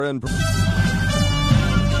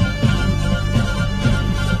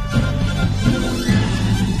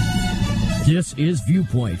This is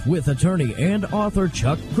Viewpoint with attorney and author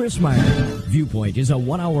Chuck Crismier. Viewpoint is a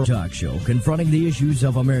one-hour talk show confronting the issues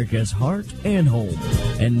of America's heart and home.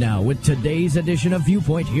 And now, with today's edition of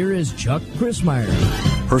Viewpoint, here is Chuck Crismier.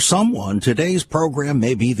 For someone, today's program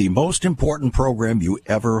may be the most important program you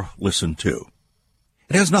ever listened to.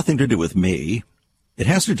 It has nothing to do with me. It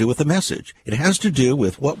has to do with the message. It has to do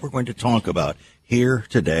with what we're going to talk about here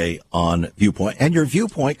today on Viewpoint. And your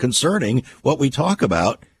viewpoint concerning what we talk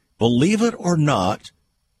about, believe it or not,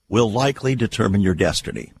 will likely determine your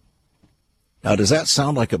destiny. Now, does that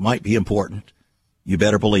sound like it might be important? You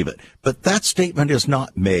better believe it. But that statement is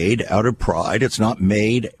not made out of pride. It's not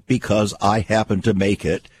made because I happen to make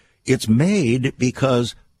it. It's made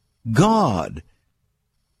because God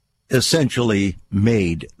essentially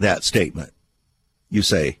made that statement. You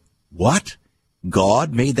say, what?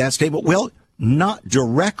 God made that statement? Well, not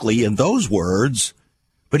directly in those words,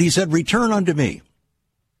 but he said, return unto me,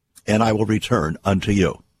 and I will return unto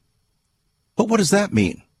you. But what does that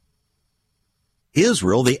mean?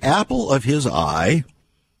 Israel, the apple of his eye,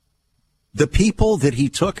 the people that he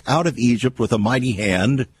took out of Egypt with a mighty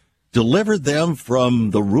hand, delivered them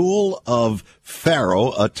from the rule of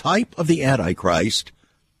Pharaoh, a type of the Antichrist.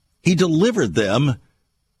 He delivered them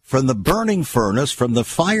from the burning furnace, from the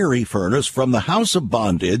fiery furnace, from the house of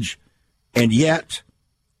bondage, and yet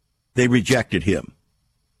they rejected him.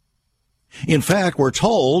 In fact, we're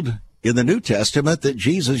told in the New Testament that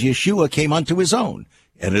Jesus, Yeshua, came unto his own,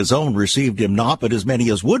 and his own received him not, but as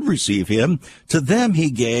many as would receive him, to them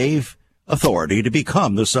he gave authority to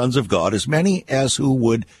become the sons of God, as many as who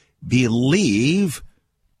would believe,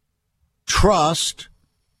 trust,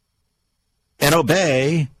 and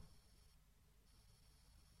obey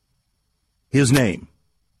his name.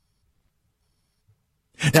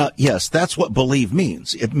 Now, yes, that's what believe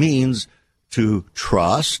means. It means to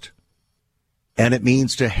trust, and it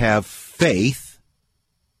means to have faith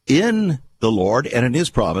in the Lord and in his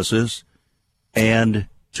promises, and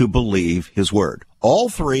to believe his word. All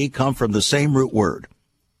three come from the same root word.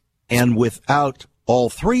 And without all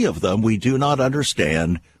three of them, we do not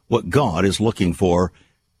understand what God is looking for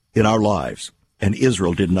in our lives. And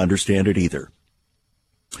Israel didn't understand it either.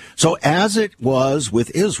 So as it was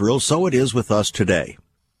with Israel, so it is with us today.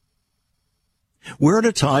 We're at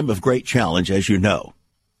a time of great challenge, as you know.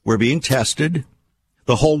 We're being tested.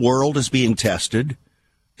 The whole world is being tested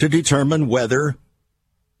to determine whether,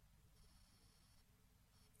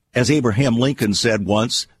 as Abraham Lincoln said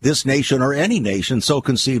once, this nation or any nation so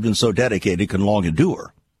conceived and so dedicated can long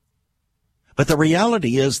endure. But the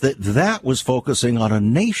reality is that that was focusing on a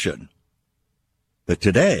nation. But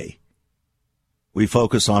today, we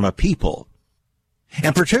focus on a people,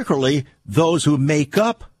 and particularly those who make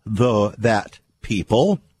up that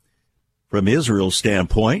people. From Israel's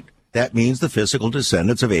standpoint, that means the physical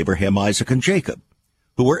descendants of Abraham, Isaac, and Jacob,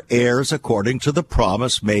 who were heirs according to the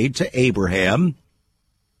promise made to Abraham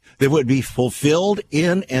that would be fulfilled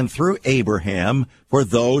in and through Abraham for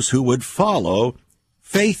those who would follow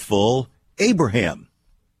faithful Abraham.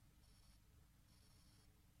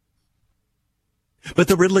 But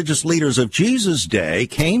the religious leaders of Jesus' day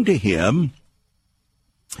came to him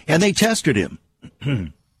and they tested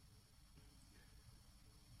him.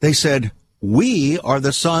 They said, we are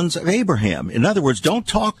the sons of Abraham. In other words, don't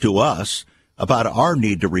talk to us about our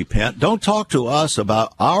need to repent. Don't talk to us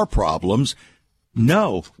about our problems.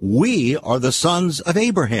 No, we are the sons of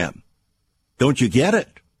Abraham. Don't you get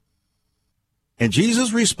it? And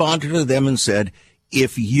Jesus responded to them and said,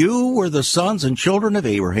 if you were the sons and children of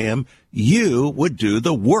Abraham, you would do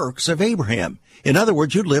the works of Abraham. In other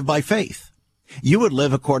words, you'd live by faith. You would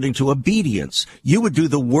live according to obedience. You would do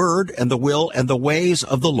the word and the will and the ways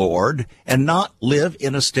of the Lord and not live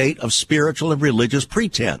in a state of spiritual and religious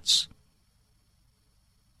pretense.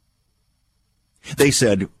 They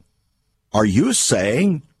said, are you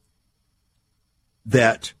saying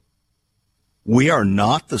that we are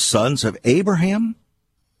not the sons of Abraham?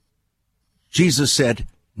 Jesus said,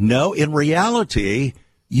 no, in reality,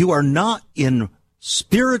 you are not in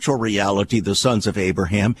spiritual reality the sons of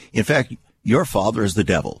Abraham. In fact, your father is the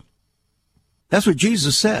devil. That's what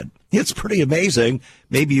Jesus said. It's pretty amazing.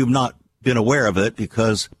 Maybe you've not been aware of it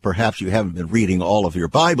because perhaps you haven't been reading all of your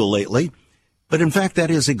Bible lately. But in fact,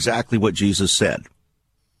 that is exactly what Jesus said.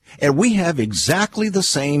 And we have exactly the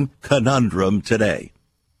same conundrum today,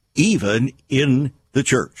 even in the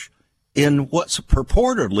church, in what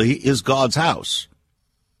purportedly is God's house.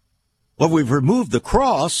 Well, we've removed the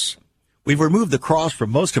cross. We've removed the cross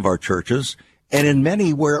from most of our churches. And in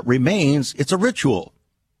many where it remains, it's a ritual.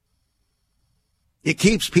 It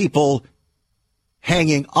keeps people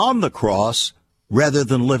hanging on the cross rather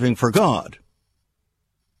than living for God.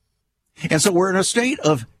 And so we're in a state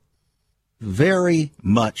of very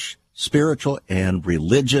much spiritual and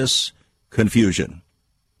religious confusion.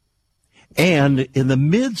 And in the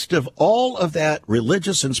midst of all of that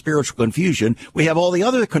religious and spiritual confusion, we have all the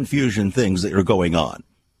other confusion things that are going on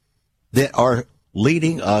that are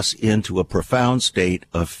leading us into a profound state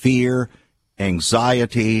of fear,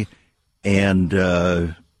 anxiety, and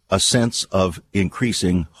a sense of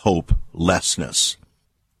increasing hopelessness.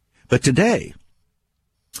 But today,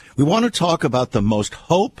 we want to talk about the most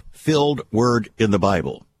hope-filled word in the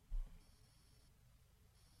Bible.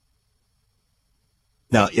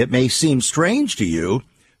 Now, it may seem strange to you,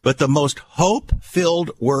 but the most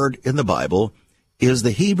hope-filled word in the Bible is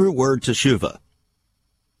the Hebrew word Teshuva.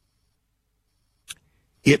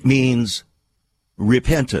 It means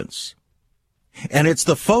repentance. And it's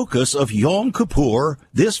the focus of Yom Kippur,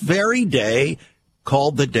 this very day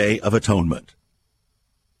called the Day of Atonement.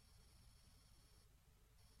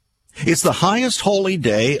 It's the highest holy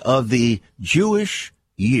day of the Jewish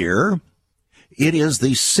year. It is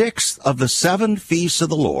the sixth of the 7 feasts of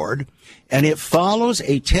the Lord, and it follows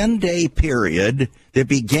a 10-day period that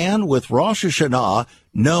began with Rosh Hashanah,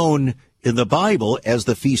 known in the Bible as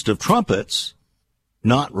the Feast of Trumpets,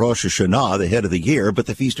 not Rosh Hashanah, the head of the year, but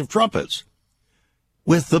the Feast of Trumpets.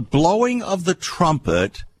 With the blowing of the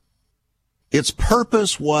trumpet, its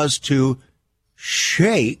purpose was to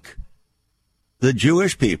shake the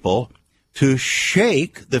Jewish people, to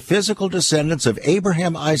shake the physical descendants of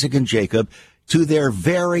Abraham, Isaac, and Jacob to their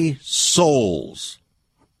very souls,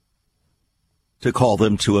 to call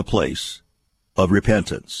them to a place of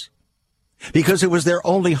repentance, because it was their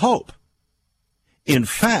only hope. In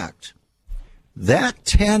fact, that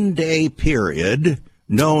 10-day period,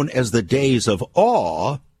 known as the Days of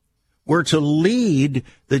Awe, were to lead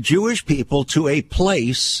the Jewish people to a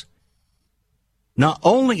place not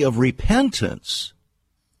only of repentance,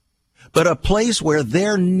 but a place where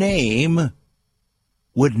their name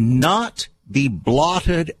would not be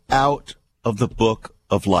blotted out of the book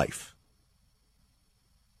of life.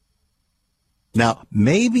 Now,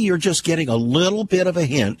 maybe you're just getting a little bit of a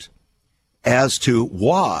hint as to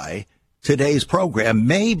why today's program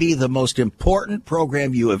may be the most important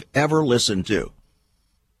program you have ever listened to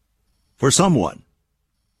for someone.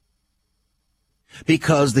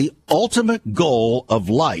 Because the ultimate goal of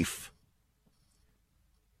life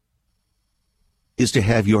is to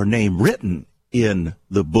have your name written in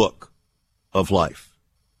the book of life.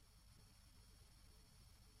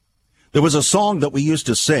 There was a song that we used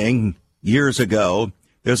to sing years ago.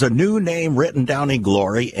 There's a new name written down in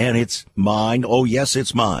glory, and it's mine. Oh, yes,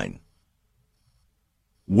 it's mine.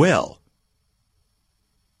 Well,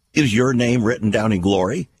 is your name written down in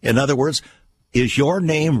glory? In other words, is your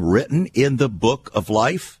name written in the book of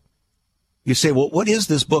life? You say, well, what is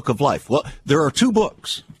this book of life? Well, there are 2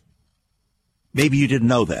 books. Maybe you didn't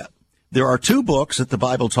know that. There are 2 books that the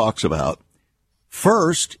Bible talks about.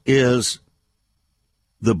 First is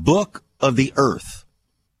the book of the earth.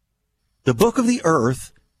 The book of the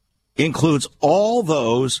earth includes all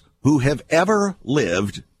those who have ever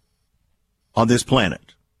lived on this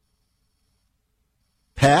planet.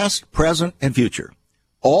 Past, present, and future.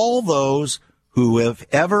 All those who have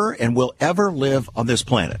ever and will ever live on this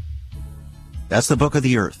planet. That's the book of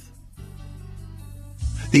the earth.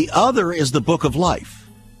 The other is the book of life.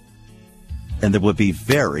 And there would be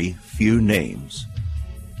very few names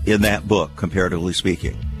in that book, comparatively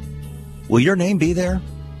speaking. Will your name be there?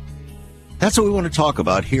 That's what we want to talk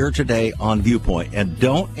about here today on Viewpoint. And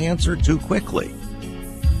don't answer too quickly.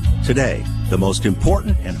 Today, the most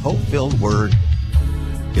important and hope-filled word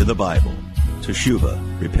in the Bible, Teshuva,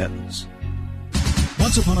 repentance.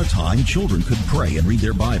 Once upon a time, children could pray and read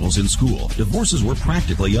their Bibles in school. Divorces were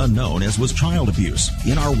practically unknown, as was child abuse.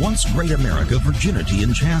 In our once great America, virginity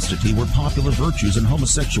and chastity were popular virtues and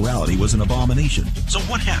homosexuality was an abomination. So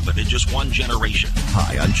what happened in just one generation?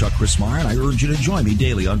 Hi, I'm Chuck Chrismire, and I urge you to join me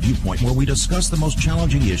daily on Viewpoint, where we discuss the most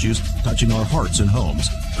challenging issues touching our hearts and homes.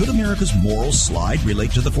 Could America's moral slide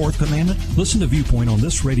relate to the Fourth Commandment? Listen to Viewpoint on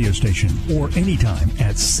this radio station or anytime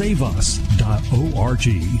at saveus.org.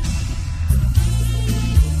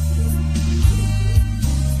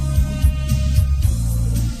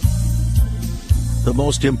 The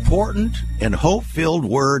most important and hope-filled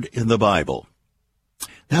word in the Bible.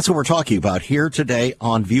 That's what we're talking about here today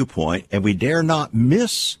on Viewpoint, and we dare not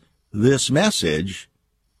miss this message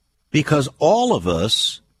because all of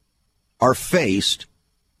us are faced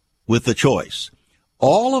with the choice.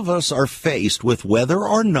 All of us are faced with whether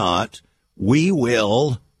or not we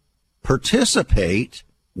will participate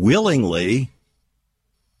willingly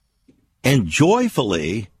and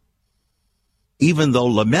joyfully, even though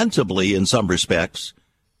lamentably in some respects,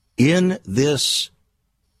 in this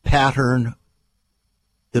pattern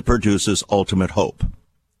that produces ultimate hope,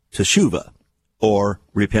 Teshuva, or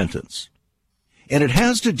repentance. And it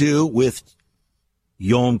has to do with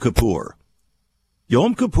Yom Kippur.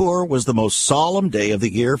 Yom Kippur was the most solemn day of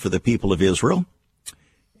the year for the people of Israel.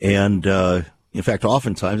 And, in fact,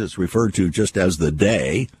 oftentimes it's referred to just as the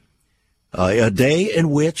day, a day in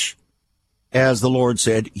which, as the Lord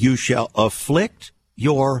said, you shall afflict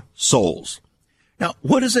your souls. Now,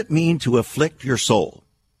 what does it mean to afflict your soul?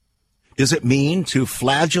 Does it mean to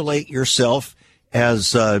flagellate yourself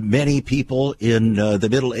as many people in the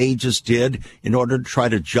Middle Ages did in order to try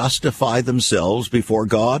to justify themselves before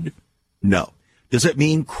God? No. Does it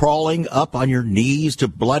mean crawling up on your knees to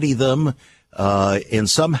bloody them and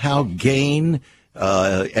somehow gain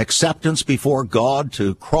acceptance before God,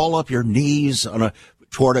 to crawl up your knees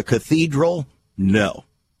toward a cathedral? No.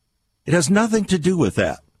 It has nothing to do with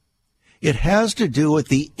that. It has to do with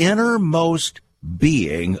the innermost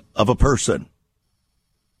being of a person.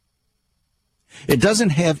 It doesn't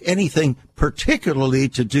have anything particularly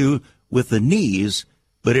to do with the knees,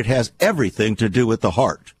 but it has everything to do with the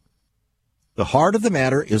heart. The heart of the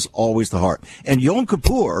matter is always the heart. And Yom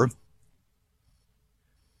Kippur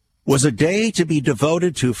was a day to be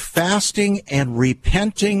devoted to fasting and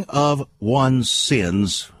repenting of one's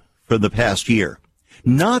sins from the past year.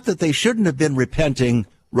 Not that they shouldn't have been repenting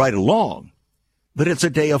right along, but it's a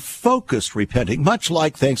day of focused repenting, much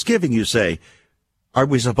like Thanksgiving, you say. Are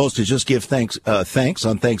we supposed to just give thanks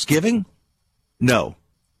on Thanksgiving? No.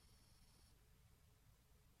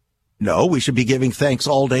 No, we should be giving thanks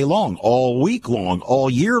all day long, all week long, all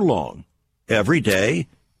year long. Every day,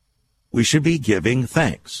 we should be giving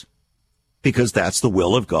thanks, because that's the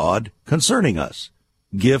will of God concerning us.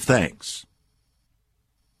 Give thanks.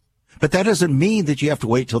 But that doesn't mean that you have to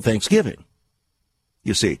wait till Thanksgiving,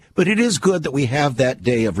 you see. But it is good that we have that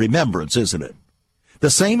day of remembrance, isn't it? The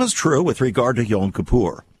same is true with regard to Yom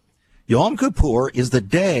Kippur. Yom Kippur is the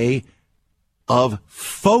day of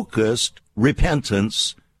focused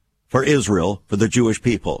repentance for Israel, for the Jewish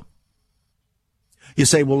people. You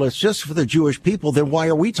say, well, it's just for the Jewish people, then why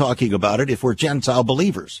are we talking about it if we're Gentile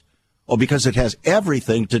believers? Oh, because it has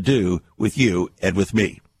everything to do with you and with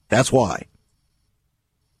me. That's why.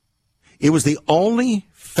 It was the only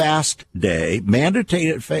fast day,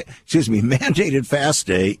 mandated fast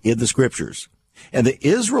day in the Scriptures. And the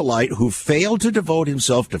Israelite who failed to devote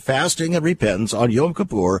himself to fasting and repentance on Yom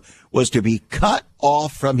Kippur was to be cut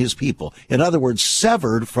off from his people. In other words,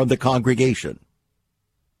 severed from the congregation.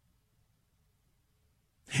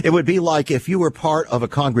 It would be like if you were part of a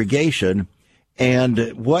congregation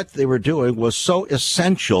and what they were doing was so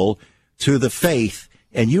essential to the faith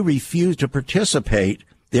and you refused to participate,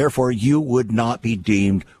 therefore you would not be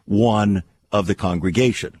deemed one of the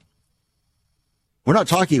congregation. We're not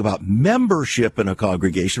talking about membership in a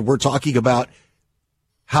congregation. We're talking about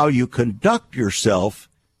how you conduct yourself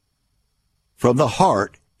from the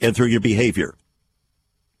heart and through your behavior.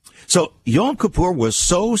 So Yom Kippur was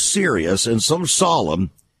so serious and so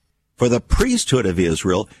solemn for the priesthood of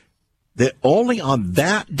Israel that only on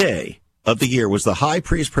that day of the year was the high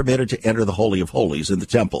priest permitted to enter the Holy of Holies in the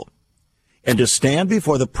temple and to stand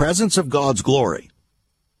before the presence of God's glory.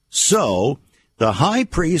 So the high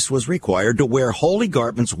priest was required to wear holy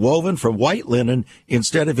garments woven from white linen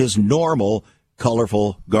instead of his normal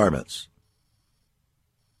colorful garments.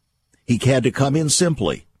 He had to come in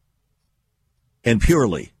simply and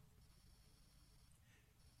purely.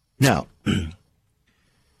 Now,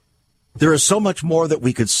 there is so much more that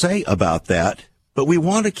we could say about that, but we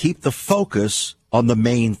want to keep the focus on the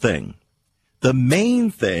main thing. The main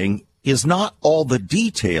thing is not all the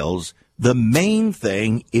details. The main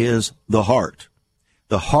thing is the heart.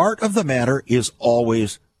 The heart of the matter is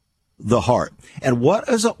always the heart. And what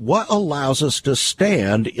allows us to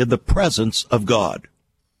stand in the presence of God?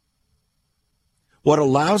 What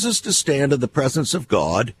allows us to stand in the presence of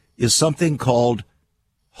God is something called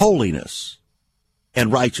holiness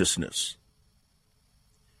and righteousness.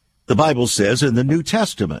 The Bible says in the New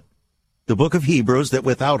Testament, the book of Hebrews, that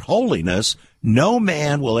without holiness, no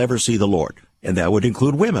man will ever see the Lord. And that would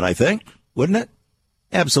include women, I think, wouldn't it?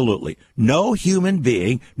 Absolutely. No human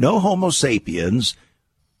being, no Homo sapiens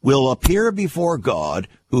will appear before God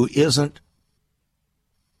who isn't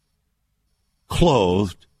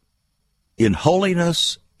clothed in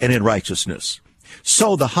holiness and in righteousness.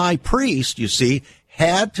 So the high priest, you see,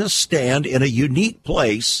 had to stand in a unique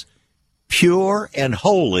place, pure and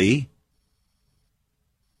holy,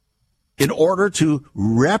 in order to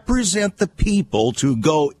represent the people to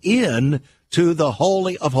go in to the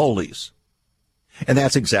Holy of Holies. And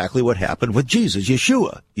that's exactly what happened with Jesus,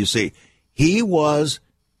 Yeshua. You see, he was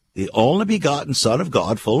the only begotten Son of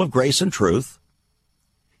God, full of grace and truth.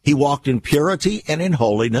 He walked in purity and in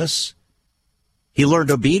holiness. He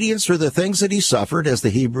learned obedience through the things that he suffered, as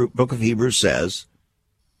the book of Hebrews says.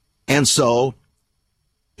 And so,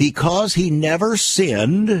 because he never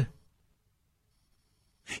sinned,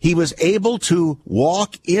 he was able to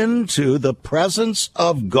walk into the presence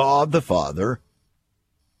of God the Father,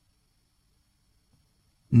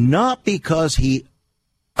 not because he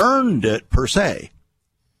earned it per se,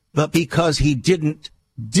 but because he didn't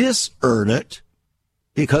dis-earn it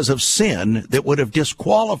because of sin that would have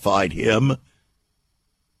disqualified him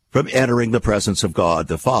from entering the presence of God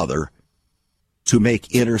the Father to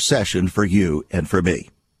make intercession for you and for me.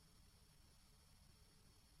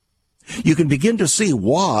 You can begin to see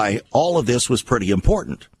why all of this was pretty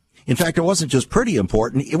important. In fact, it wasn't just pretty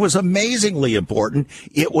important, it was amazingly important.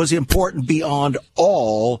 It was important beyond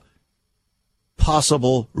all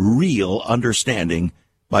possible real understanding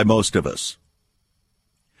by most of us.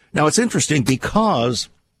 Now, it's interesting because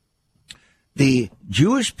the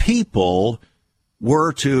Jewish people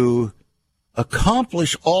were to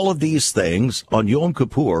accomplish all of these things on Yom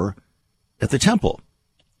Kippur at the temple.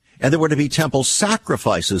 And there were to be temple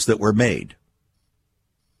sacrifices that were made.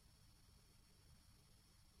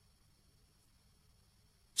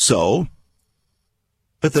 So,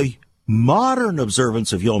 but the modern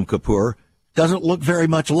observance of Yom Kippur doesn't look very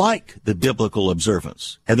much like the biblical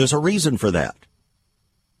observance. And there's a reason for that.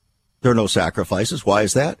 There are no sacrifices. Why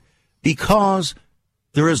is that? Because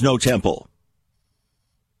there is no temple.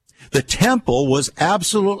 The temple was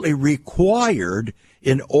absolutely required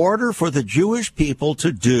in order for the Jewish people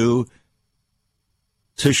to do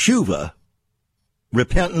Teshuva,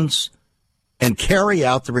 repentance, and carry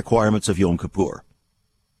out the requirements of Yom Kippur.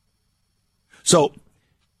 So,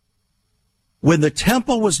 when the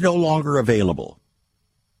temple was no longer available,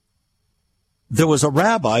 there was a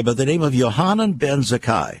rabbi by the name of Yohanan ben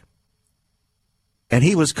Zakkai, and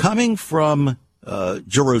he was coming from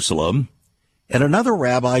Jerusalem, and another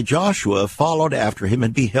rabbi, Joshua, followed after him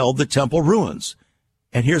and beheld the temple ruins.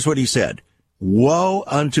 And here's what he said, "Woe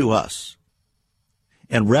unto us."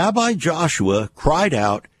 And Rabbi Joshua cried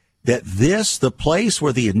out that this, the place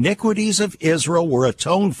where the iniquities of Israel were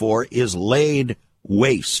atoned for, is laid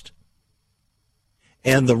waste.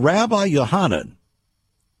 And the Rabbi Yohanan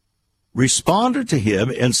responded to him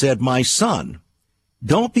and said, "My son,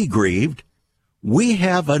 don't be grieved. We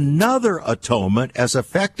have another atonement as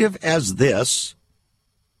effective as this."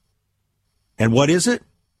 And what is it?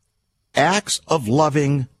 Acts of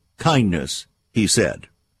loving kindness, he said.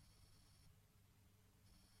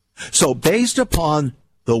 So based upon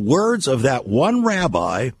the words of that one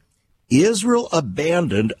rabbi, Israel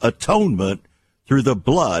abandoned atonement through the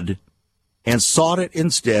blood and sought it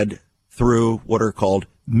instead through what are called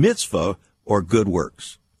mitzvah, or good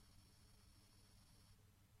works.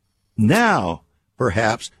 Now,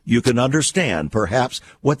 perhaps you can understand perhaps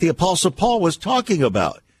what the Apostle Paul was talking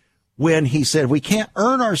about when he said we can't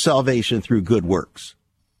earn our salvation through good works.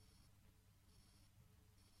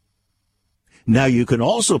 Now you can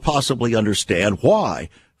also possibly understand why,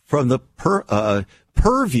 from the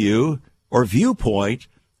purview or viewpoint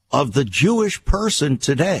of the Jewish person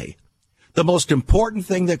today, the most important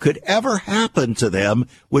thing that could ever happen to them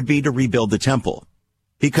would be to rebuild the temple,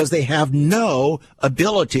 because they have no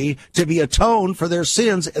ability to be atoned for their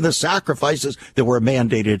sins and the sacrifices that were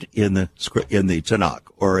mandated in the Tanakh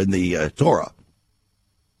or in the Torah.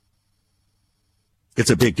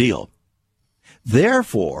 It's a big deal.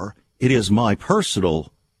 Therefore, it is my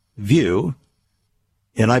personal view,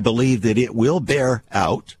 and I believe that it will bear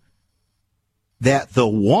out, that the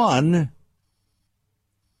one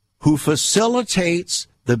who facilitates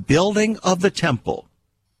the building of the temple,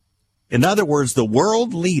 in other words, the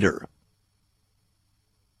world leader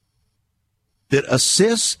that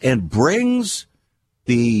assists and brings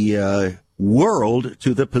the world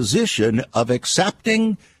to the position of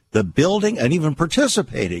accepting the building and even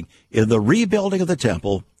participating in the rebuilding of the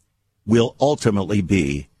temple, will ultimately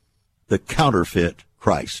be the counterfeit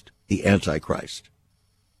Christ, the Antichrist.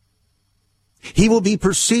 He will be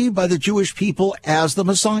perceived by the Jewish people as the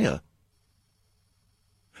Messiah.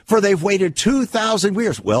 For they've waited 2,000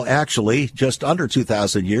 years, well, actually, just under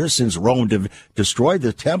 2,000 years since Rome destroyed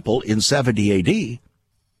the temple in 70 AD.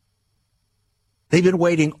 They've been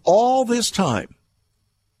waiting all this time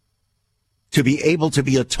to be able to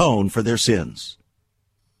be atoned for their sins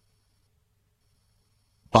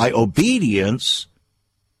by obedience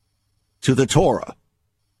to the Torah.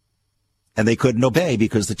 And they couldn't obey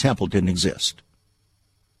because the temple didn't exist.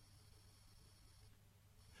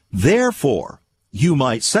 Therefore, you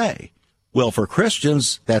might say, well, for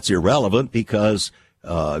Christians, that's irrelevant because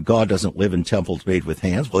God doesn't live in temples made with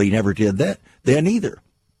hands. Well, he never did that then either.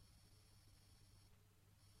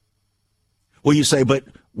 Well, you say, but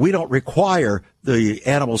we don't require the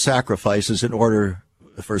animal sacrifices in order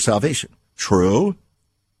for salvation. True,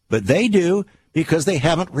 but they do because they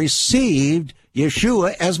haven't received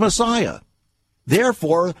Yeshua as Messiah.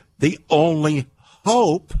 Therefore, the only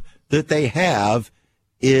hope that they have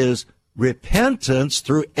is repentance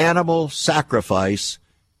through animal sacrifice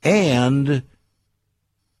and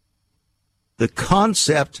the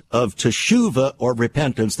concept of Teshuva or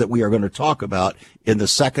repentance that we are going to talk about in the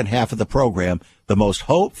second half of the program, the most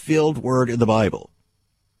hope-filled word in the Bible.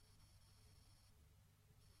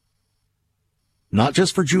 Not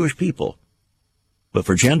just for Jewish people, but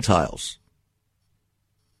for Gentiles.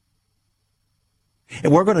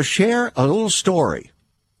 And we're going to share a little story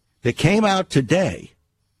that came out today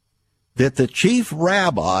that the chief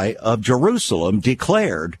rabbi of Jerusalem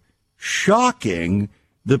declared shocking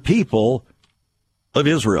the people of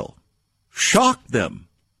Israel. Shocked them.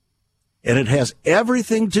 And it has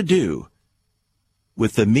everything to do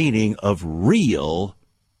with the meaning of real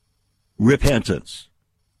repentance.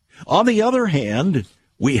 On the other hand,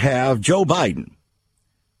 we have Joe Biden,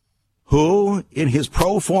 who, in his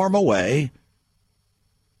pro forma way,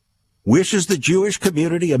 wishes the Jewish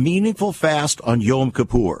community a meaningful fast on Yom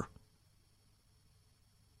Kippur.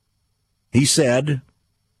 He said,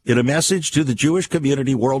 in a message to the Jewish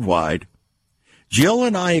community worldwide, Jill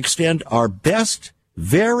and I extend our best,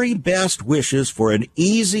 very best wishes for an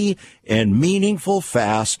easy and meaningful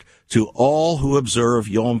fast to all who observe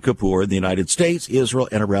Yom Kippur in the United States, Israel,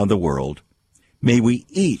 and around the world. May we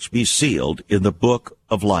each be sealed in the book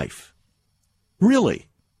of life. Really?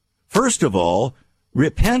 First of all,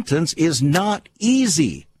 repentance is not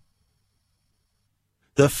easy.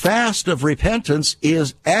 The fast of repentance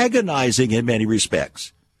is agonizing in many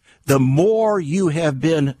respects. The more you have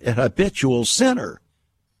been a habitual sinner,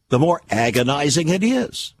 the more agonizing it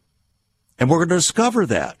is. And we're going to discover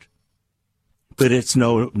that. But it's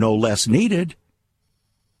no less needed.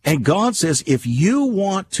 And God says, if you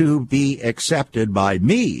want to be accepted by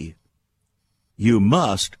me, you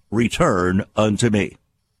must return unto me.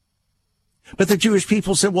 But the Jewish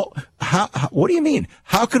people said, well, what do you mean?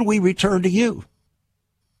 How can we return to you?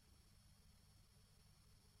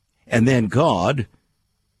 And then God,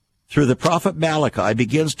 through the prophet Malachi,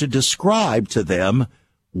 begins to describe to them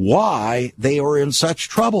why they are in such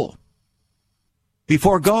trouble.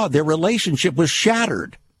 Before God, their relationship was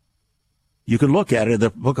shattered. You can look at it in the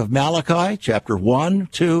book of Malachi, chapter 1,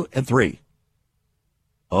 2, and 3.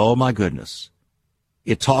 Oh, my goodness.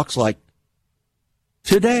 It talks like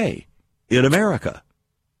today in America,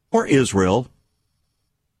 or Israel,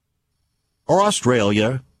 or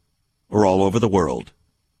Australia, or all over the world.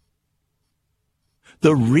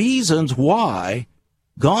 The reasons why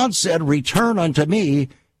God said, return unto me,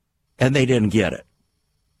 and they didn't get it.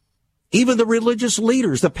 Even the religious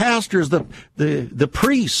leaders, the pastors, the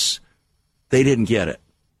priests, they didn't get it.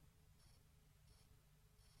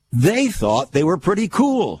 They thought they were pretty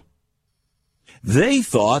cool. They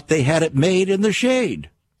thought they had it made in the shade.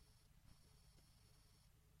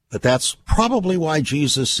 But that's probably why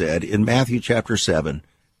Jesus said in Matthew chapter 7,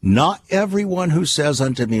 not everyone who says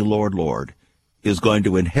unto me, Lord, Lord, is going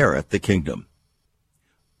to inherit the kingdom.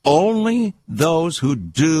 Only those who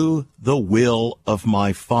do the will of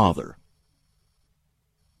my Father.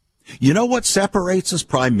 You know what separates us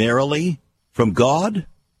primarily from God?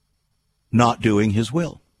 Not doing his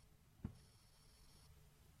will.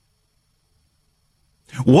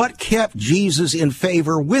 What kept Jesus in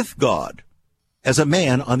favor with God as a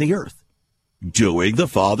man on the earth? Doing the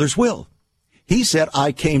Father's will. He said,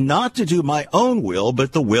 I came not to do my own will,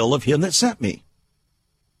 but the will of him that sent me.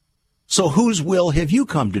 So whose will have you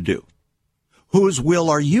come to do? Whose will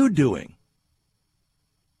are you doing?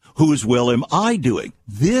 Whose will am I doing?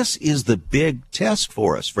 This is the big test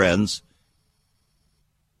for us, friends.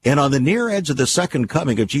 And on the near edge of the second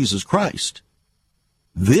coming of Jesus Christ,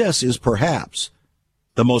 this is perhaps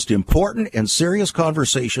the most important and serious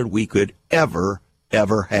conversation we could ever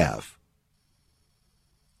have.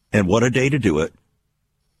 And what a day to do it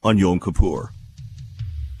on Yom Kippur.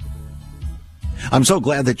 I'm so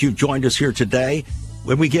glad that you've joined us here today.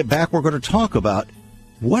 When we get back, we're going to talk about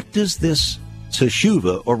what does this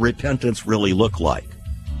Teshuva or repentance really look like.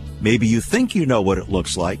 Maybe you think you know what it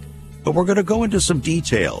looks like, but we're going to go into some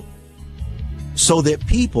detail so that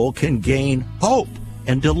people can gain hope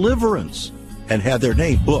and deliverance and have their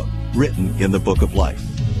name written in the book of life.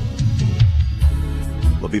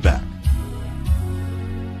 We'll be back.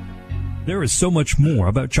 There is so much more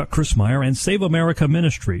about Chuck Christmeyer and Save America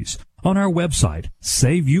Ministries on our website,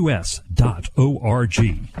 saveus.org.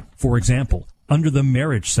 For example, under the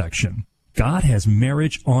marriage section, God has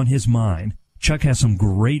marriage on his mind. Chuck has some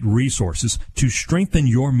great resources to strengthen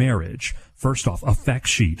your marriage. First off, a fact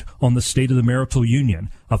sheet on the state of the marital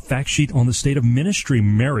union, a fact sheet on the state of ministry,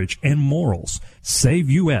 marriage, and morals.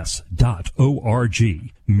 SaveUS.org.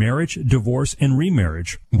 Marriage, divorce, and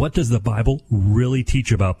remarriage. What does the Bible really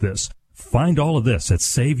teach about this? Find all of this at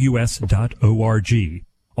SaveUS.org.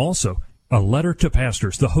 Also, a letter to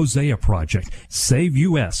pastors, the Hosea Project,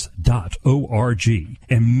 SaveUS.org,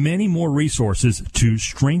 and many more resources to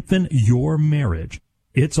strengthen your marriage.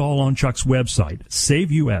 It's all on Chuck's website,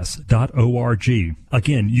 SaveUS.org.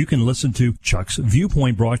 Again, you can listen to Chuck's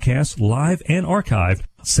Viewpoint broadcast live and archived.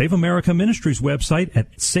 Save America Ministries website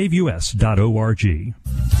at SaveUS.org.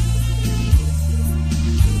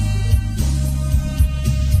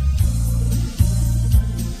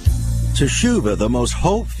 Teshuva, the most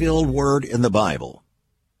hope-filled word in the Bible.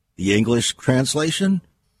 The English translation,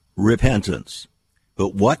 repentance.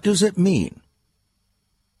 But what does it mean?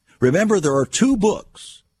 Remember, there are 2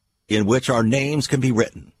 books in which our names can be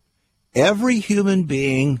written. Every human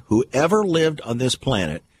being who ever lived on this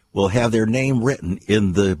planet will have their name written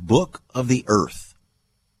in the book of the earth.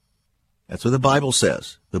 That's what the Bible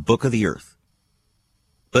says, the book of the earth.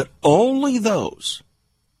 But only those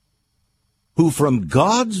who from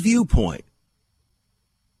God's viewpoint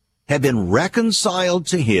have been reconciled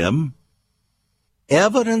to him,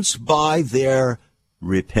 evidenced by their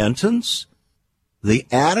repentance, the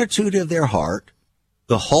attitude of their heart,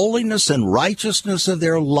 the holiness and righteousness of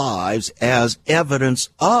their lives as evidence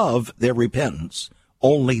of their repentance,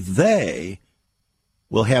 only they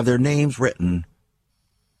will have their names written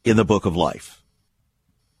in the book of life.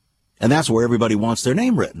 And that's where everybody wants their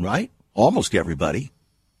name written, right? Almost everybody.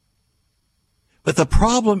 But the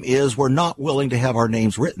problem is we're not willing to have our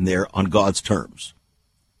names written there on God's terms.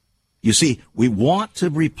 You see, we want to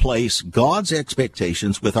replace God's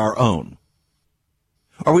expectations with our own.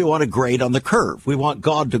 Or we want to grade on the curve. We want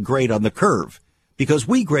God to grade on the curve because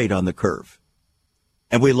we grade on the curve.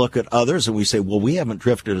 And we look at others and we say, well, we haven't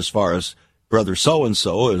drifted as far as brother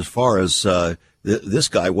so-and-so, as far as this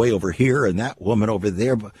guy way over here and that woman over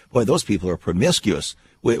there. Boy, those people are promiscuous.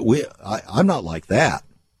 I'm not like that.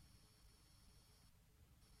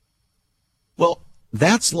 Well,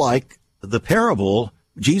 that's like the parable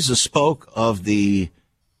Jesus spoke of the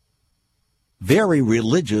very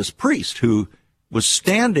religious priest who was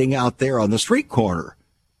standing out there on the street corner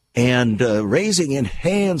and raising in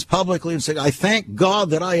hands publicly and saying, I thank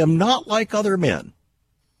God that I am not like other men.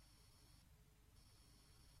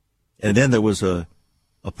 And then there was a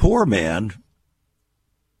poor man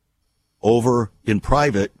over in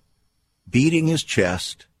private beating his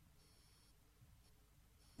chest,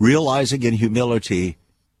 realizing in humility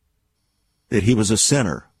that he was a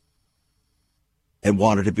sinner and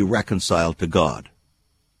wanted to be reconciled to God.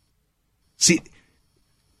 See,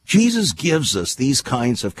 Jesus gives us these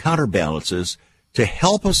kinds of counterbalances to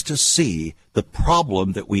help us to see the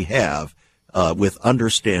problem that we have with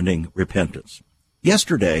understanding repentance.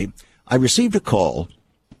 Yesterday, I received a call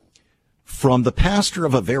from the pastor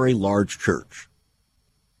of a very large church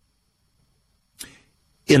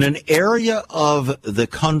in an area of the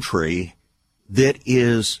country that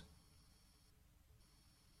is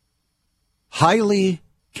highly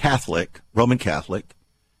Catholic, Roman Catholic,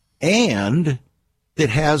 and that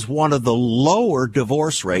has one of the lower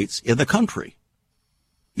divorce rates in the country.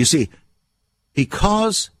 You see,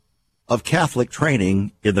 because of Catholic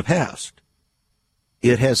training in the past,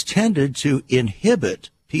 it has tended to inhibit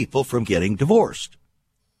people from getting divorced.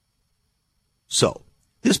 So,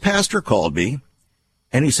 this pastor called me,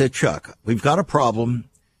 and he said, Chuck, we've got a problem.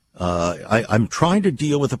 I'm trying to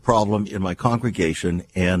deal with a problem in my congregation,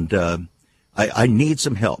 and I need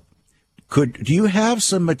some help. Do you have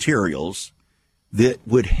some materials that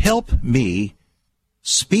would help me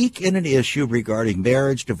speak in an issue regarding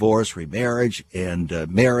marriage, divorce, remarriage, and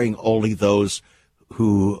marrying only those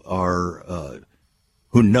who are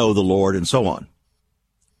who know the Lord and so on?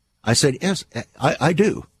 I said, yes, I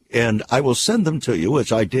do. And I will send them to you,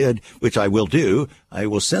 which I did, which I will do. I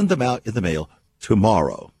will send them out in the mail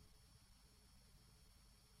tomorrow.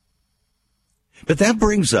 But that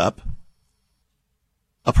brings up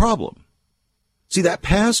a problem. See, that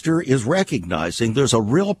pastor is recognizing there's a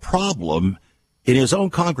real problem in his own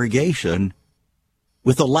congregation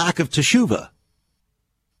with the lack of teshuva,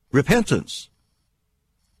 repentance.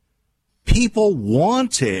 People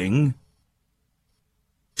wanting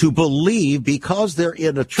to believe because they're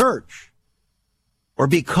in a church or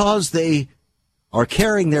because they are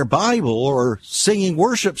carrying their Bible or singing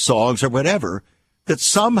worship songs or whatever, that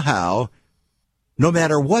somehow, no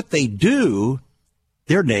matter what they do,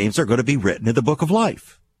 their names are going to be written in the book of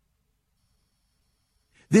life.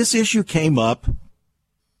 This issue came up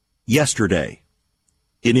yesterday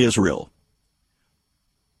in Israel.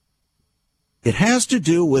 It has to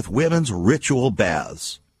do with women's ritual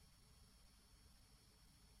baths.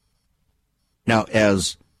 Now,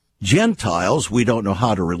 as Gentiles, we don't know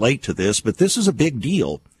how to relate to this, but this is a big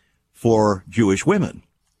deal for Jewish women.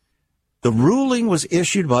 The ruling was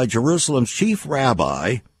issued by Jerusalem's chief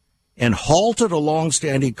rabbi and halted a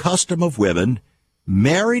long-standing custom of women,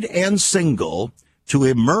 married and single, to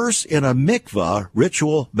immerse in a mikvah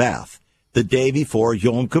ritual bath the day before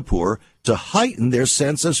Yom Kippur to heighten their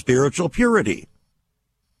sense of spiritual purity.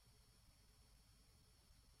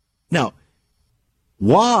 Now,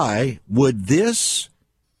 why would this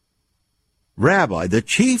rabbi, the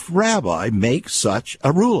chief rabbi, make such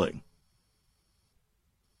a ruling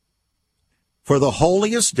for the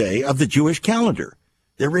holiest day of the Jewish calendar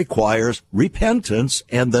that requires repentance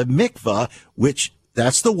and the mikvah, which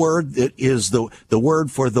that's the word that is the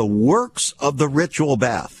word for the works of the ritual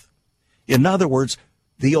bath. In other words,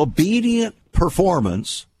 the obedient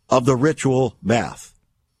performance of the ritual bath.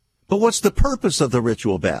 But what's the purpose of the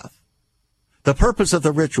ritual bath? The purpose of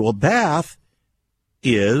the ritual bath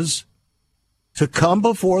is to come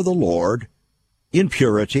before the Lord in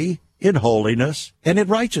purity, in holiness, and in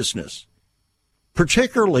righteousness,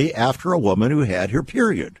 particularly after a woman who had her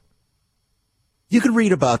period. You can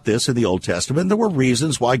read about this in the Old Testament. There were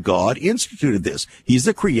reasons why God instituted this. He's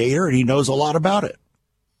the creator, and he knows a lot about it.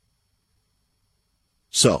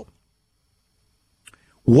 So,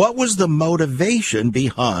 what was the motivation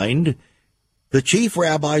behind the chief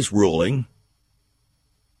rabbi's ruling?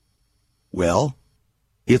 Well,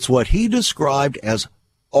 it's what he described as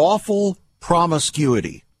awful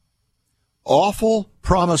promiscuity. Awful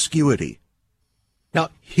promiscuity. Now,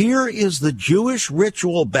 here is the Jewish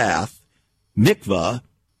ritual bath, mikvah,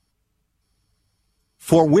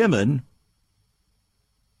 for women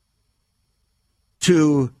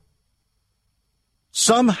to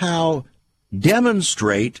somehow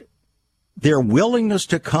demonstrate their willingness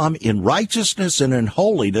to come in righteousness and in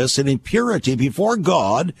holiness and in purity before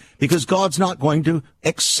God, because God's not going to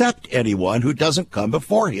accept anyone who doesn't come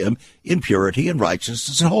before him in purity and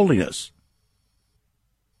righteousness and holiness.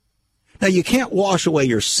 Now, you can't wash away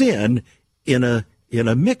your sin in a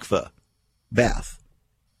mikveh bath.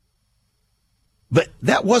 But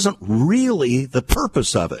that wasn't really the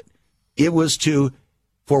purpose of it. It was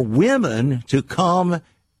for women to come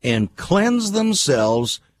and cleanse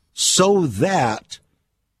themselves so that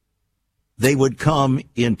they would come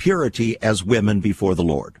in purity as women before the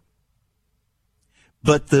Lord.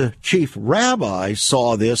 But the chief rabbi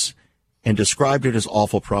saw this and described it as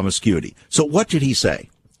awful promiscuity. So what did he say?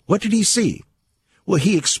 What did he see? Well,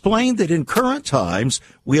 he explained that in current times,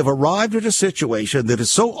 we have arrived at a situation that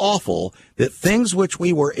is so awful that things which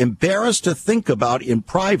we were embarrassed to think about in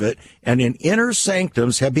private and in inner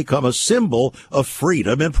sanctums have become a symbol of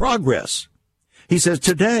freedom and progress. He says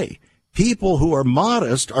today, people who are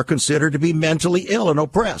modest are considered to be mentally ill and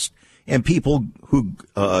oppressed, and people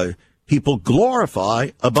glorify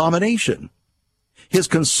abomination. His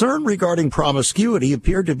concern regarding promiscuity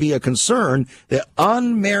appeared to be a concern that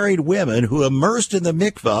unmarried women who immersed in the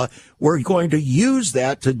mikvah were going to use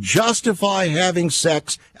that to justify having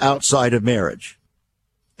sex outside of marriage.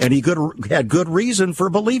 And he had good reason for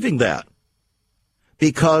believing that.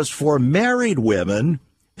 Because for married women,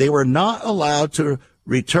 they were not allowed to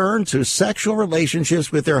return to sexual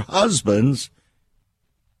relationships with their husbands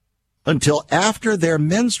until after their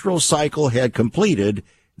menstrual cycle had completed,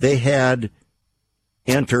 they had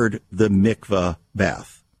entered the mikvah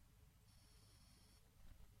bath.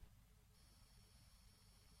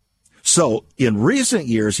 So, in recent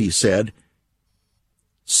years, he said,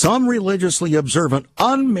 some religiously observant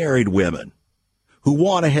unmarried women who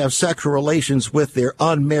want to have sexual relations with their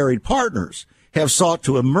unmarried partners have sought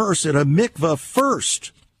to immerse in a mikvah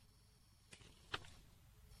first.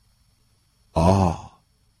 Do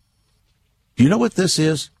you know what this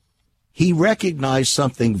is? He recognized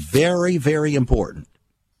something very, very important.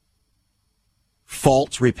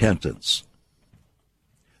 False repentance.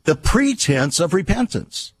 The pretense of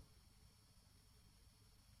repentance.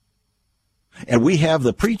 And we have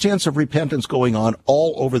the pretense of repentance going on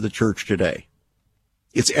all over the church today.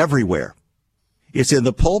 It's everywhere. It's in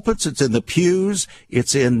the pulpits, it's in the pews,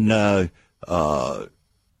 it's in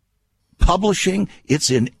publishing, it's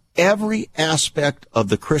in every aspect of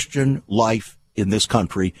the Christian life in this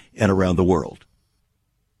country and around the world.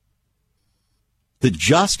 the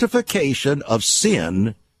justification of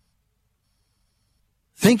sin,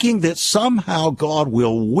 thinking that somehow God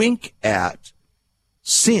will wink at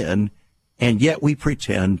sin, and yet we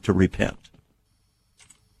pretend to repent.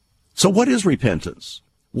 So what is repentance?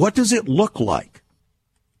 What does it look like?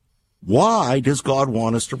 Why does God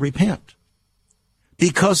want us to repent?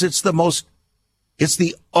 Because it's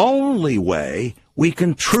the only way we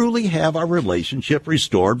can truly have our relationship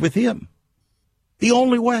restored with Him. The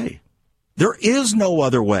only way. There is no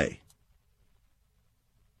other way.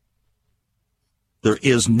 There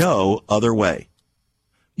is no other way.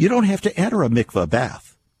 You don't have to enter a mikveh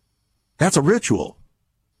bath. That's a ritual.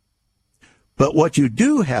 But what you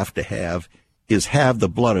do have to have is have the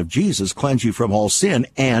blood of Jesus cleanse you from all sin,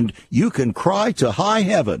 and you can cry to high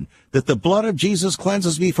heaven that the blood of Jesus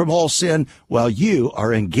cleanses me from all sin while you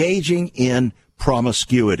are engaging in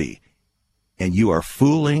promiscuity, and you are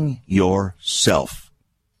fooling yourself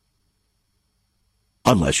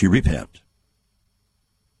unless you repent.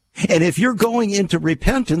 And if you're going into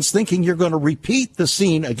repentance thinking you're going to repeat the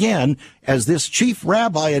scene again, as this chief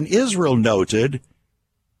rabbi in Israel noted,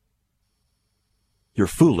 you're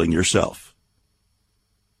fooling yourself.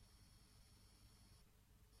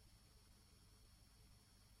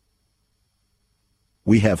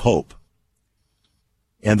 We have hope.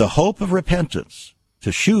 And the hope of repentance,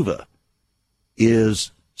 Teshuva,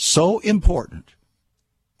 is so important.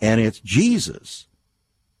 And it's Jesus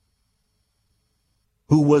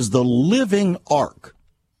who was the living ark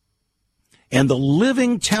and the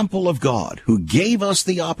living temple of God, who gave us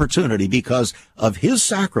the opportunity because of his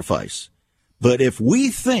sacrifice. But if we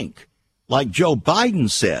think, like Joe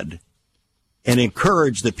Biden said, and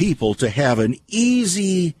encourage the people to have an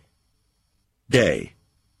easy day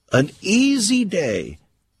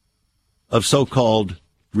of so-called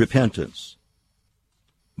repentance,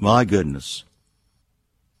 my goodness,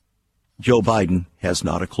 Joe Biden has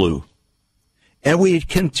not a clue. And we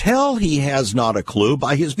can tell he has not a clue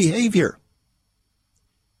by his behavior.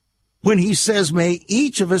 When he says, may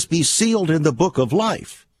each of us be sealed in the book of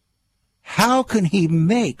life, how can he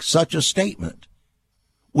make such a statement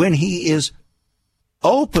when he is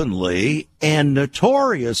openly and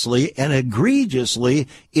notoriously and egregiously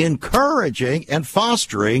encouraging and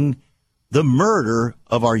fostering the murder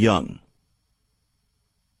of our young?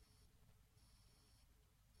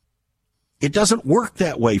 It doesn't work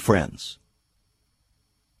that way, friends.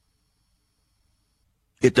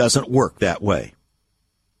 It doesn't work that way.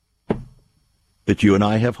 But you and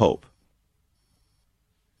I have hope.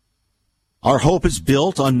 Our hope is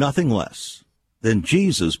built on nothing less than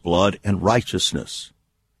Jesus' blood and righteousness.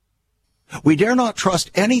 We dare not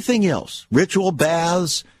trust anything else, ritual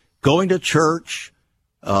baths, going to church,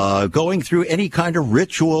 going through any kind of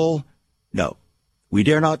ritual. No, we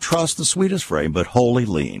dare not trust the sweetest frame, but wholly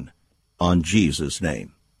lean on Jesus'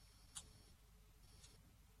 name.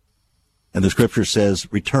 And the scripture says,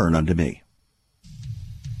 return unto me.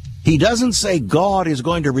 He doesn't say God is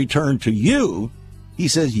going to return to you. He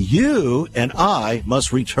says you and I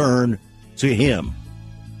must return to him.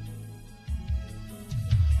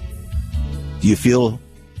 Do you feel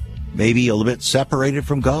maybe a little bit separated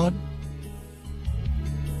from God?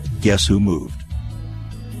 Guess who moved?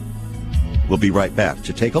 We'll be right back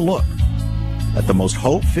to take a look at the most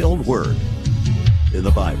hope-filled word in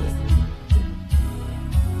the Bible.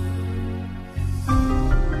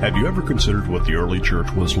 Have you ever considered what the early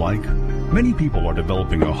church was like? Many people are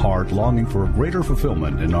developing a heart longing for a greater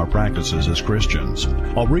fulfillment in our practices as Christians.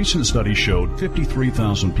 A recent study showed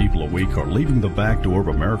 53,000 people a week are leaving the back door of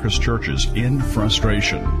America's churches in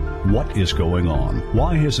frustration. What is going on?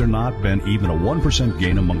 Why has there not been even a 1%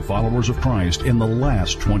 gain among followers of Christ in the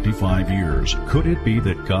last 25 years? Could it be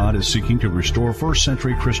that God is seeking to restore first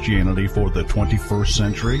century Christianity for the 21st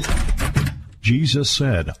century? Jesus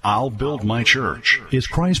said, I'll build my church. Is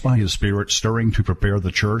Christ by his Spirit stirring to prepare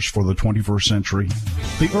the church for the 21st century?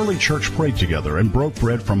 The early church prayed together and broke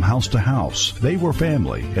bread from house to house. They were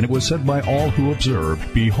family, and it was said by all who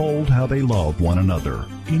observed, behold how they love one another.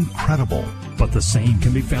 Incredible. But the same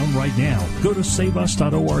can be found right now. Go to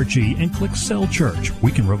saveus.org and click Cell Church.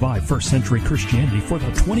 We can revive first century Christianity for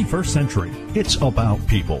the 21st century. It's about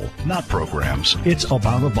people, not programs. It's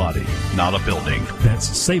about a body, not a building. That's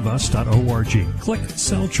saveus.org. Click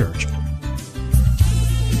Cell Church.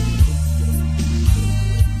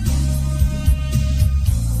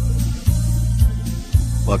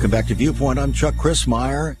 Welcome back to Viewpoint. I'm Chuck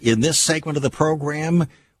Chrismeyer. In this segment of the program,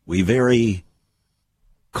 we very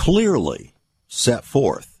clearly set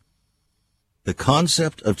forth the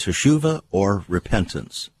concept of Teshuva, or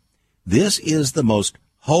repentance. This is the most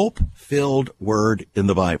hope-filled word in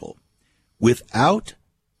the Bible. Without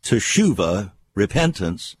Teshuva,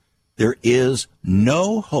 repentance, there is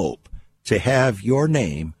no hope to have your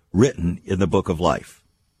name written in the book of life.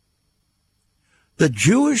 The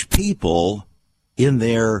Jewish people in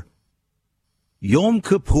their Yom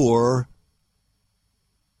Kippur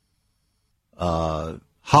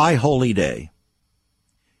High Holy Day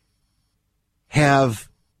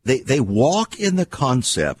they walk in the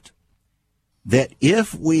concept that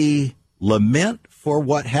if we lament for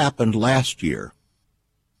what happened last year,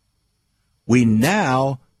 we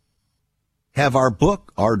now have our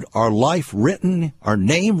book, our life written, our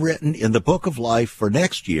name written in the book of life for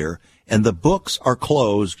next year, and the books are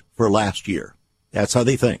closed for last year. That's how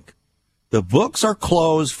they think. The books are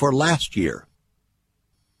closed for last year.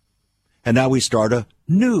 And now we start a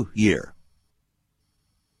new year.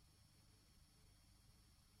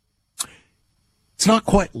 It's not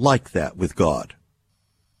quite like that with God.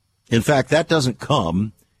 In fact, that doesn't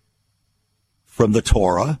come from the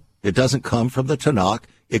Torah. It doesn't come from the Tanakh.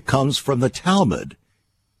 It comes from the Talmud,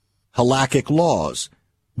 halakhic laws,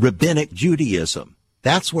 rabbinic Judaism.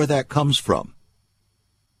 That's where that comes from.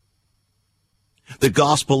 The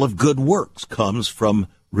gospel of good works comes from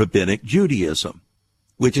rabbinic Judaism,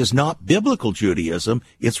 which is not biblical Judaism,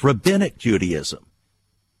 it's rabbinic Judaism.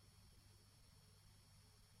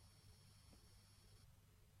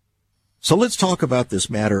 So let's talk about this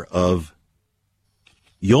matter of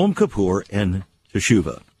Yom Kippur and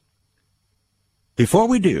Teshuva. Before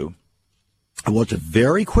we do, I want to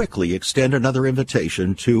very quickly extend another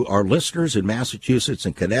invitation to our listeners in Massachusetts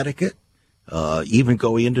and Connecticut, even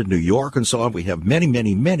going into New York and so on. We have many,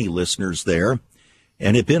 many, many listeners there,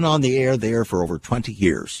 and have been on the air there for over 20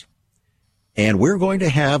 years. And we're going to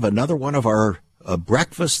have another one of our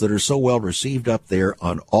breakfasts that are so well received up there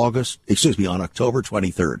on October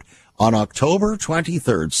 23rd. On October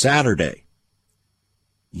 23rd, Saturday,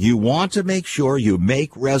 you want to make sure you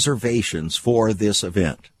make reservations for this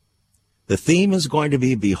event. The theme is going to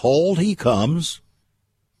be, Behold, He Comes.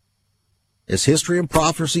 As history and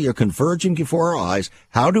prophecy are converging before our eyes,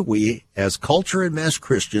 how do we, as culture and mass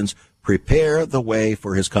Christians, prepare the way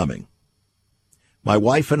for His coming? My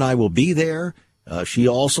wife and I will be there. She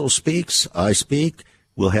also speaks. I speak.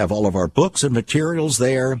 We'll have all of our books and materials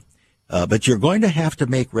there. But you're going to have to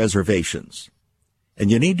make reservations.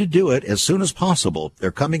 And you need to do it as soon as possible.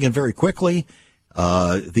 They're coming in very quickly.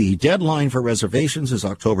 The deadline for reservations is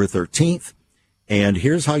October 13th. And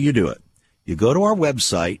here's how you do it. You go to our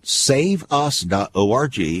website, saveus.org.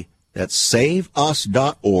 That's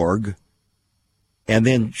saveus.org. And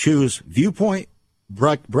then choose Viewpoint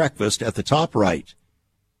Breakfast at the top right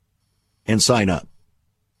and sign up.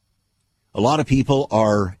 A lot of people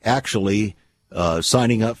are actually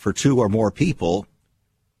signing up for 2 or more people.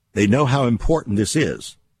 They know how important this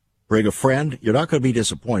is. Bring a friend. You're not going to be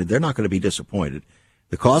disappointed. They're not going to be disappointed.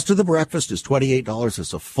 The cost of the breakfast is $28.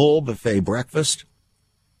 It's a full buffet breakfast.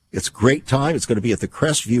 It's a great time. It's going to be at the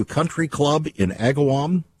Crestview Country Club in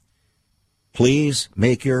Agawam. Please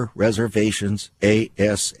make your reservations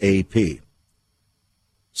ASAP.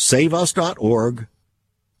 SaveUs.org.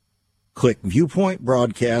 Click Viewpoint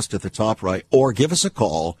Broadcast at the top right, or give us a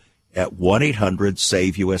call at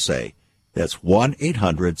 1-800-SAVE-USA. That's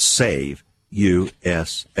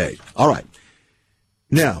 1-800-SAVE-USA. All right.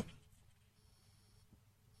 Now,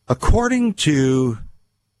 according to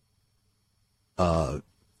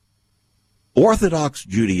Orthodox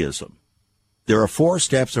Judaism, there are 4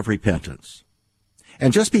 steps of repentance.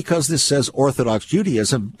 And just because this says Orthodox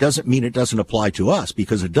Judaism doesn't mean it doesn't apply to us,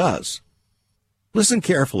 because it does. Listen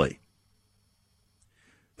carefully.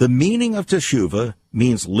 The meaning of Teshuva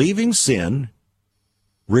means leaving sin,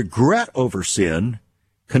 regret over sin,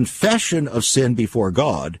 confession of sin before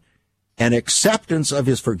God, and acceptance of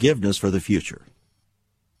His forgiveness for the future.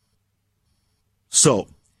 So,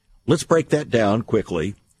 let's break that down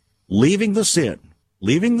quickly. Leaving the sin.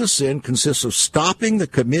 Leaving the sin consists of stopping the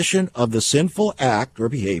commission of the sinful act or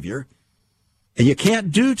behavior, and you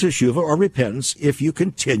can't do Teshuva or repentance if you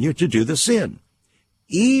continue to do the sin,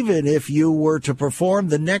 even if you were to perform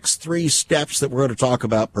the next 3 steps that we're going to talk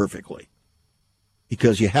about perfectly,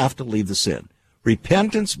 because you have to leave the sin.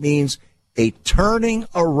 Repentance means a turning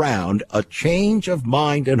around, a change of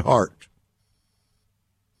mind and heart.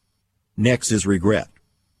 Next is regret.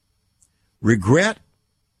 Regret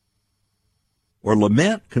or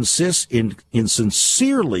lament consists in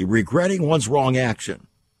sincerely regretting one's wrong action.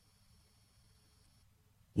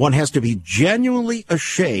 One has to be genuinely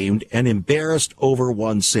ashamed and embarrassed over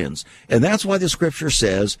one's sins. And that's why the scripture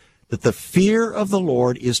says that the fear of the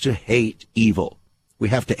Lord is to hate evil. We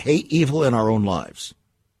have to hate evil in our own lives.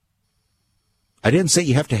 I didn't say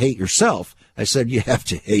you have to hate yourself. I said you have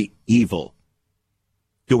to hate evil.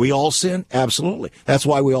 Do we all sin? Absolutely. That's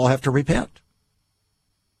why we all have to repent.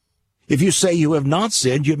 If you say you have not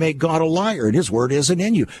sinned, you make God a liar, and his word isn't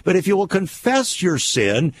in you. But if you will confess your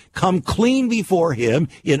sin, come clean before him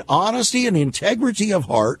in honesty and integrity of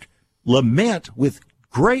heart, lament with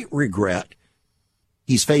great regret,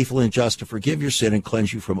 he's faithful and just to forgive your sin and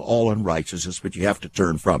cleanse you from all unrighteousness, but you have to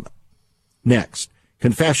turn from it. Next,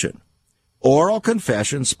 confession. Oral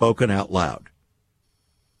confession spoken out loud.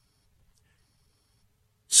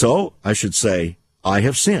 So I should say, I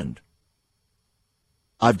have sinned.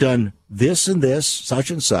 I've done this and this, such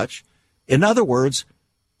and such. In other words,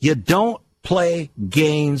 you don't play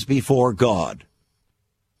games before God.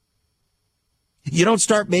 You don't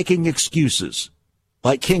start making excuses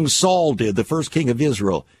like King Saul did, the first king of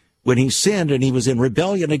Israel, when he sinned and he was in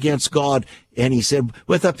rebellion against God, and he said,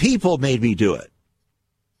 well, the people made me do it.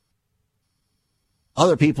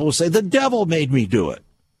 Other people will say, the devil made me do it.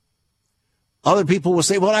 Other people will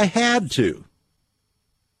say, well, I had to.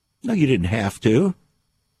 No, you didn't have to.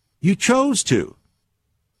 You chose to.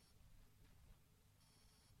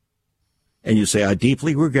 And you say, I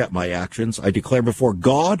deeply regret my actions. I declare before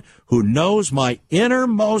God, who knows my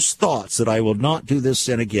innermost thoughts, that I will not do this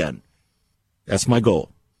sin again. That's my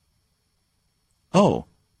goal. Oh,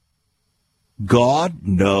 God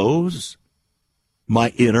knows my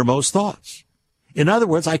innermost thoughts. In other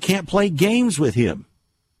words, I can't play games with him.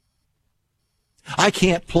 I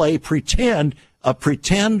can't play pretend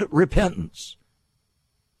repentance.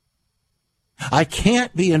 I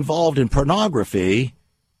can't be involved in pornography,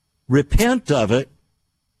 repent of it,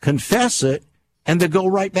 confess it, and then go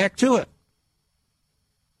right back to it.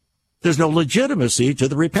 There's no legitimacy to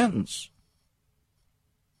the repentance.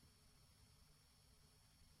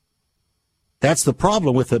 That's the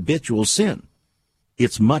problem with habitual sin.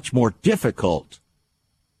 It's much more difficult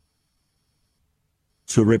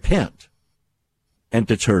to repent and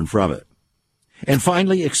to turn from it. And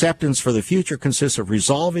finally, acceptance for the future consists of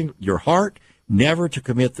resolving your heart never to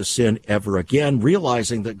commit the sin ever again,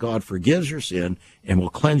 realizing that God forgives your sin and will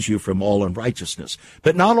cleanse you from all unrighteousness.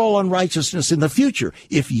 But not all unrighteousness in the future.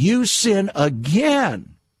 If you sin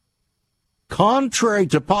again, contrary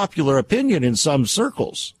to popular opinion in some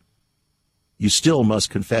circles, you still must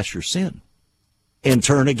confess your sin and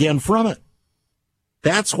turn again from it.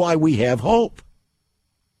 That's why we have hope.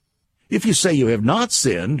 If you say you have not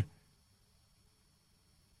sinned,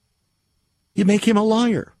 you make him a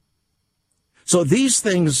liar. So these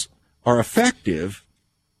things are effective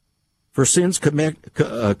for sins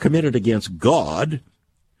committed against God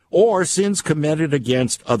or sins committed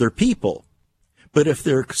against other people. But if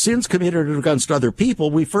they're sins committed against other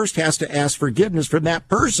people, we first have to ask forgiveness from that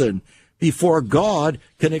person before God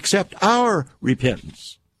can accept our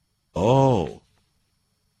repentance. Oh,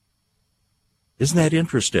 isn't that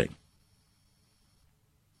interesting?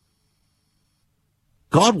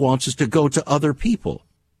 God wants us to go to other people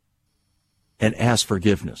and ask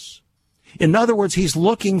forgiveness. In other words, he's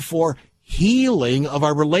looking for healing of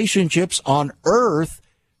our relationships on earth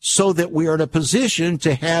so that we are in a position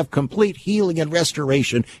to have complete healing and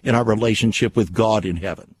restoration in our relationship with God in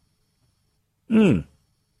heaven.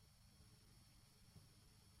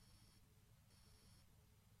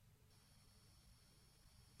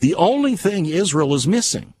 The only thing Israel is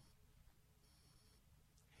missing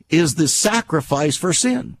is the sacrifice for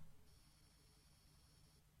sin.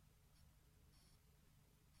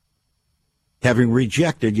 Having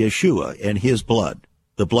rejected Yeshua and his blood,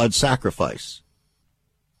 the blood sacrifice.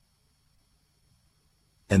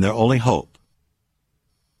 And their only hope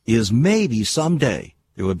is maybe someday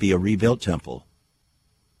there would be a rebuilt temple,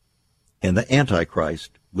 and the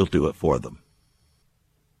Antichrist will do it for them.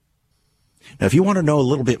 Now, if you want to know a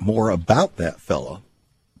little bit more about that fellow,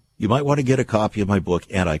 you might want to get a copy of my book,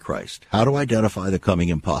 Antichrist, How to Identify the Coming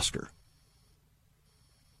Imposter.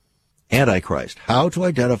 Antichrist, How to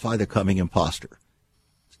Identify the Coming Imposter.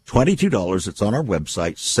 $22. It's on our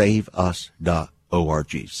website, saveus.org.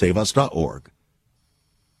 Saveus.org.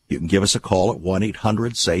 You can give us a call at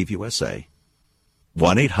 1-800-SAVE-USA.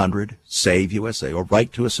 1-800-SAVE-USA, or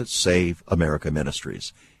write to us at Save America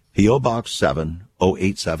Ministries. P.O. Box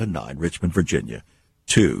 70879, Richmond, Virginia,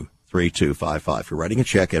 23255. You're writing a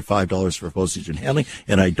check at $5 for postage and handling,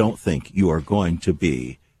 and I don't think you are going to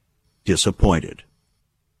be disappointed.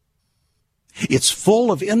 It's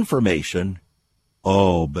full of information,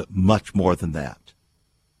 but much more than that.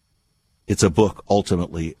 It's a book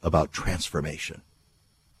ultimately about transformation.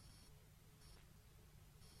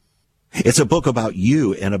 It's a book about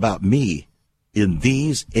you and about me in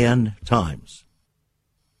these end times.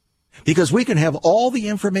 Because we can have all the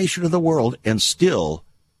information in the world and still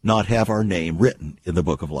not have our name written in the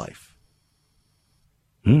book of life.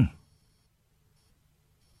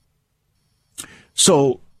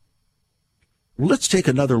 So let's take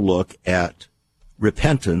another look at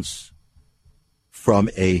repentance from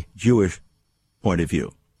a Jewish point of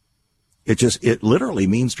view. It literally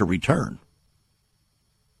means to return.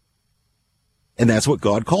 And that's what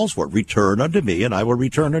God calls for. Return unto me, and I will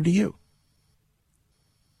return unto you.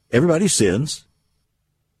 Everybody sins.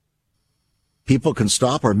 People can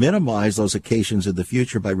stop or minimize those occasions in the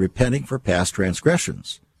future by repenting for past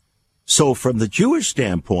transgressions. So from the Jewish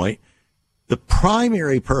standpoint, the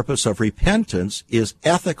primary purpose of repentance is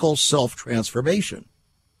ethical self-transformation.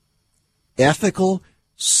 Ethical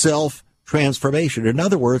self-transformation. In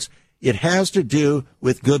other words, it has to do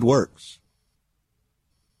with good works.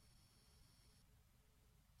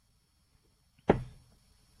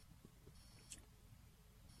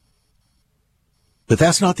 But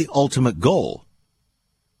that's not the ultimate goal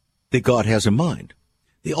that God has in mind.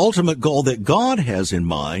 The ultimate goal that God has in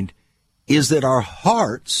mind is that our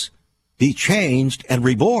hearts be changed and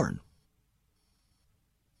reborn.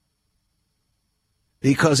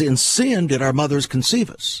 Because in sin did our mothers conceive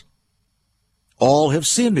us. All have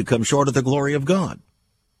sinned and come short of the glory of God.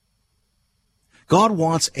 God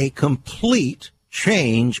wants a complete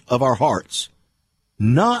change of our hearts,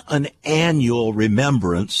 not an annual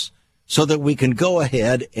remembrance so that we can go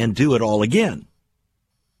ahead and do it all again.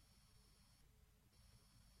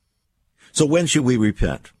 So when should we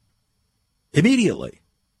repent? Immediately.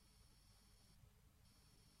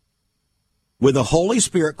 When the Holy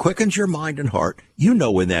Spirit quickens your mind and heart, you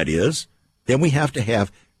know when that is. Then we have to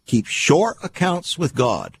keep short accounts with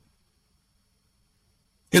God.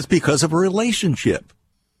 It's because of a relationship.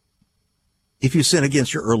 If you sin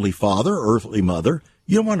against your earthly father or earthly mother,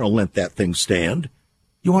 you don't want to let that thing stand.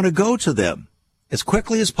 You want to go to them as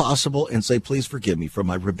quickly as possible and say, please forgive me for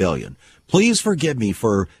my rebellion. Please forgive me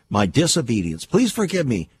for my disobedience. Please forgive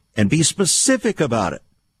me, and be specific about it.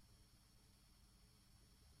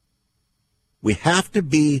 We have to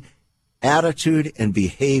be attitude and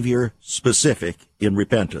behavior specific in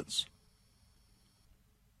repentance.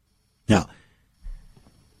 Now,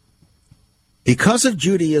 because of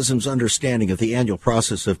Judaism's understanding of the annual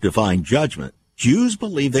process of divine judgment, Jews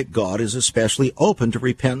believe that God is especially open to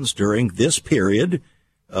repentance during this period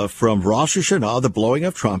from Rosh Hashanah, the blowing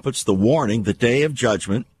of trumpets, the warning, the day of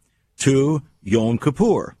judgment, to Yom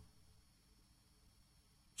Kippur.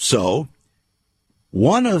 So,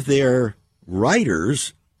 one of their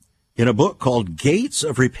writers in a book called Gates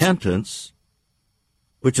of Repentance,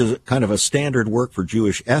 which is kind of a standard work for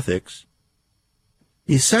Jewish ethics,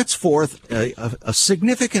 he sets forth a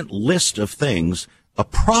significant list of things, a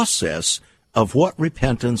process of what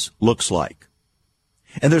repentance looks like.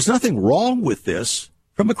 And there's nothing wrong with this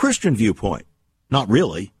from a Christian viewpoint. Not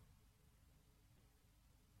really.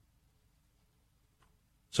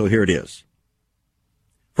 So here it is.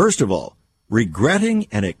 First of all, regretting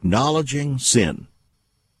and acknowledging sin.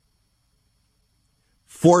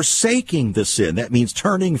 Forsaking the sin, that means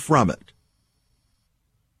turning from it.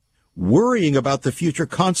 Worrying about the future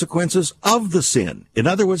consequences of the sin. In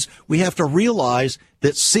other words, we have to realize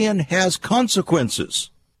that sin has consequences.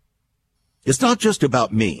 It's not just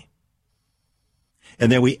about me.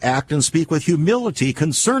 And then we act and speak with humility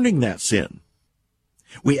concerning that sin.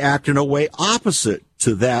 We act in a way opposite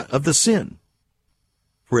to that of the sin.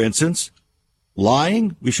 For instance,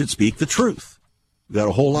 lying, we should speak the truth. We've got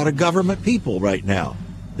a whole lot of government people right now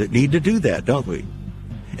that need to do that, don't we?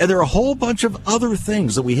 And there are a whole bunch of other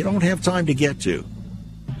things that we don't have time to get to.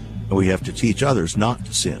 And we have to teach others not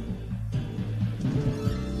to sin.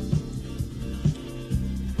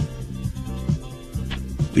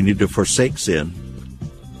 We need to forsake sin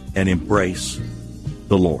and embrace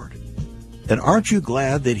the Lord. And aren't you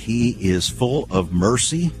glad that He is full of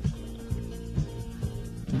mercy?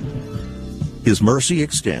 His mercy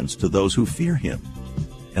extends to those who fear Him,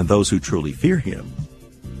 and those who truly fear Him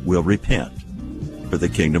will repent, for the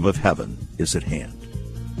kingdom of heaven is at hand.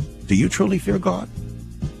 Do you truly fear God?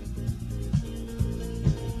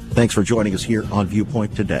 Thanks for joining us here on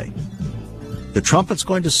Viewpoint today. The trumpet's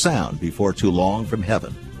going to sound before too long from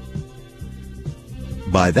heaven.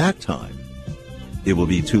 By that time, it will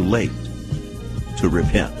be too late to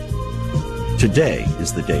repent. Today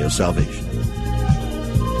is the day of salvation.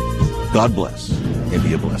 God bless and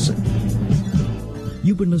be a blessing.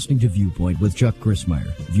 You've been listening to Viewpoint with Chuck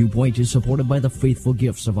Christmeyer. Viewpoint is supported by the faithful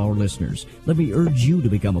gifts of our listeners. Let me urge you to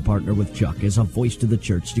become a partner with Chuck as a voice to the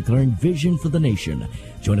church declaring vision for the nation.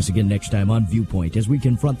 Join us again next time on Viewpoint as we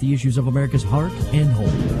confront the issues of America's heart and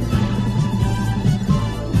home.